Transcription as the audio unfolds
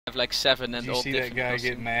have like 7 and Did you all see different that guy costumes.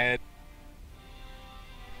 get mad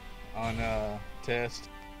on test?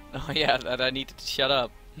 Oh yeah, that I needed to shut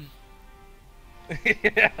up.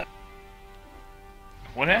 Yeah.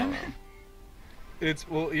 What happened? It's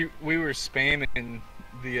we were spamming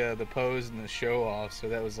the pose and the show off, so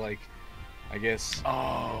that was like, I guess,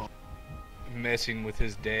 messing with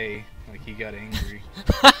his day. Like he got angry.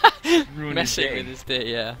 Ruined Messing his day. with his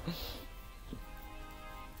day, yeah.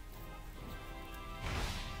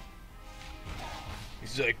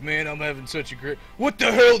 He's like, man, I'm having such a great. What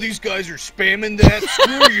the hell? These guys are spamming that.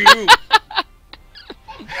 Screw you.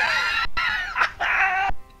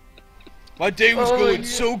 My day was going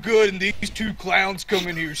so good, and these two clowns come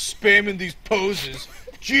in here spamming these poses.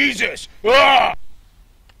 Jesus! Ah!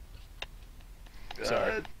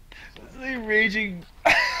 Sorry. The raging.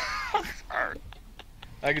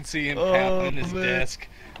 I can see him pounding his desk.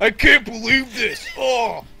 I can't believe this!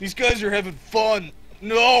 Oh! These guys are having fun!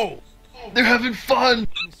 No! They're having fun!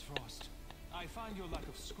 Miss Frost, I find your lack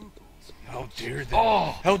of scruples. How dare them?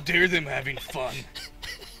 Oh. How dare them having fun?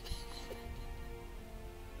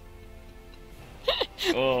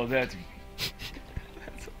 Oh, that's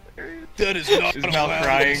hilarious. That is not Is allowed Mal in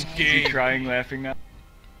crying? this Is game. he crying, laughing now?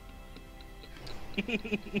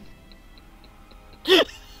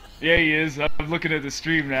 Yeah, he is. I'm looking at the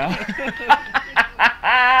stream now.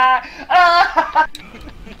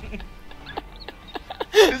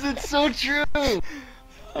 Is it so true?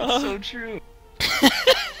 It's so true.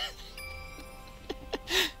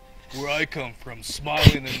 Where I come from,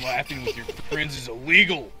 smiling and laughing with your friends is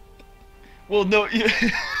illegal. Well, no,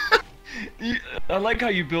 I like how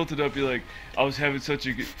you built it up. You're like, I was having such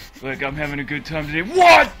a good, like, I'm having a good time today.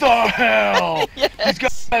 What the hell? Yes.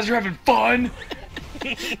 These guys are having fun.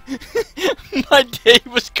 My day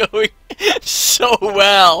was going so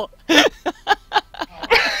well.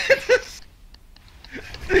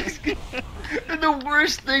 And the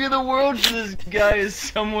worst thing in the world for this guy is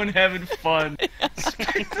someone having fun.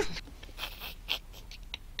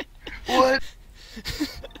 What?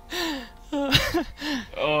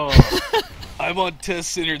 Oh. I'm on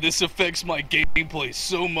test center. This affects my gameplay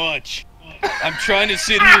so much. I'm trying to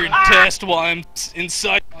sit here and test while I'm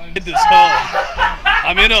inside this hub.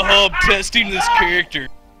 I'm in a hub testing this character.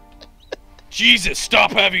 Jesus,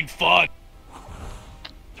 stop having fun.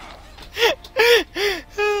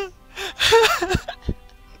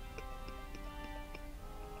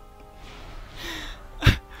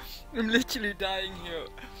 I'm literally dying here.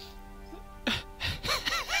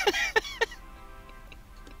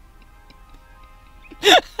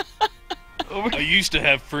 I used to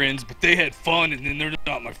have friends, but they had fun, and then they're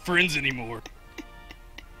not my friends anymore.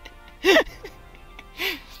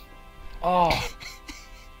 Oh.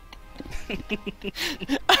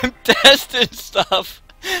 I'm testing stuff.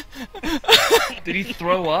 Did he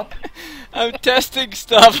throw up? I'm testing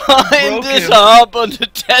stuff in broke this him. hub on the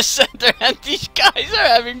test center, and these guys are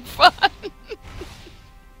having fun.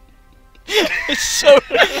 It's so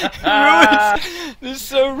ruins. This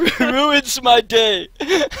so ruins my day.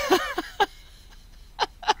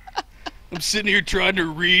 I'm sitting here trying to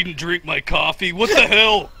read and drink my coffee. What the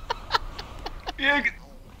hell? Yeah.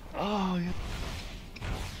 Oh, yeah.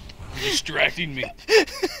 You're distracting me. The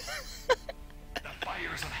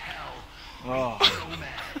fires of hell. Oh, So mad.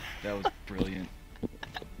 that was brilliant.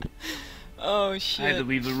 Oh I had to shit.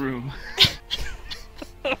 leave the room.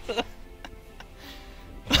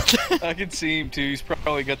 I can see him too. He's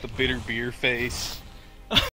probably got the bitter beer face.